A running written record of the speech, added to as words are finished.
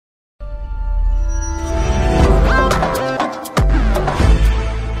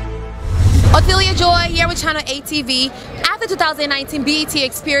with Channel ATV at the 2019 BET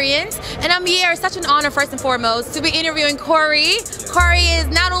Experience, and I'm here. It's such an honor, first and foremost, to be interviewing Corey. Corey is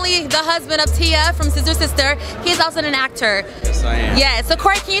not only the husband of Tia from Sister Sister, he's also an actor. Yes, I am. Yeah, so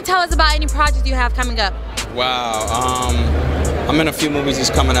Corey, can you tell us about any projects you have coming up? Wow, I'm in a few movies that's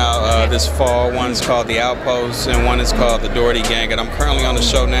coming out this fall. One's called The Outpost and one is called The Doherty Gang, and I'm currently on the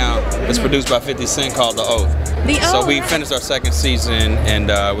show now. It's produced by 50 Cent called The Oath. So we finished our second season, and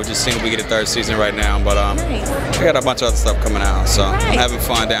we're just seeing if we get a third season right now. But I got a bunch of other stuff coming out, so I'm having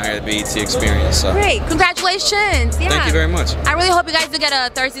fun down here at the BET Experience. So. Great, congratulations! Yeah. Thank you very much. I really hope you guys do get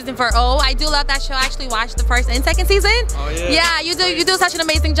a third season for O. I do love that show. I actually watched the first and second season. Oh yeah. Yeah, you do such an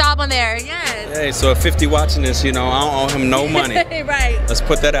amazing job on there. Yes. Hey, so if 50 watching this, you know I don't owe him no money. Right. Let's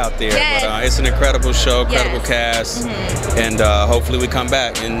put that out there. Yes. But it's an incredible show, incredible cast, and hopefully we come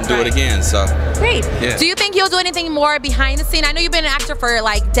back and do it again. So great. Yeah. Do you think you'll do anything more behind the scene? I know you've been an actor for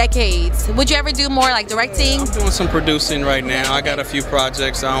like decades. Would you ever do more like directing? I'm doing some producing right now. I got a few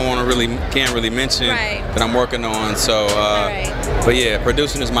projects I don't want to can't really mention that I'm working on. So, but yeah,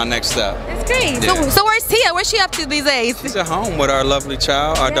 producing is my next step. That's great. Yeah. So where's Tia? Where's she up to these days? She's at home with our lovely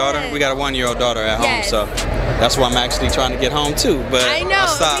child, our daughter. We got a 1-year-old daughter at home, so that's why I'm actually trying to get home too. But I know. I'll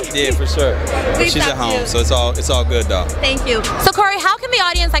stop, yeah, for sure. But she's at home, so it's all good though. Thank you. So Corey, how can the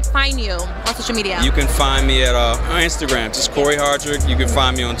audience like find you on social media? You can find me at Instagram, just Corey Hardrict. You can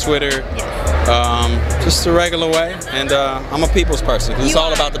find me on Twitter, just the regular way. And I'm a people's person, because it's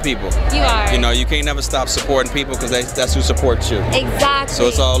all about the people. You are. You know, you can't never stop supporting people because that's who supports you. Exactly. So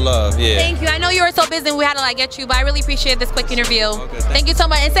it's all love, yeah. Thank you. I know you were so busy and we had to like get you, but I really appreciate this quick interview. Okay, thank you so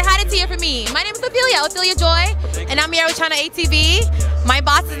much. And say hi to Tia for me. My name is Othelia Joy, and I'm here with Channel ATV. My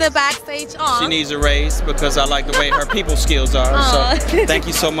boss is in the backstage. Aww. She needs a raise because I like the way her people skills are. So thank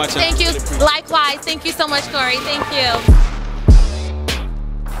you so much. Thank you. Likewise. Thank you so much, Corey. Thank you.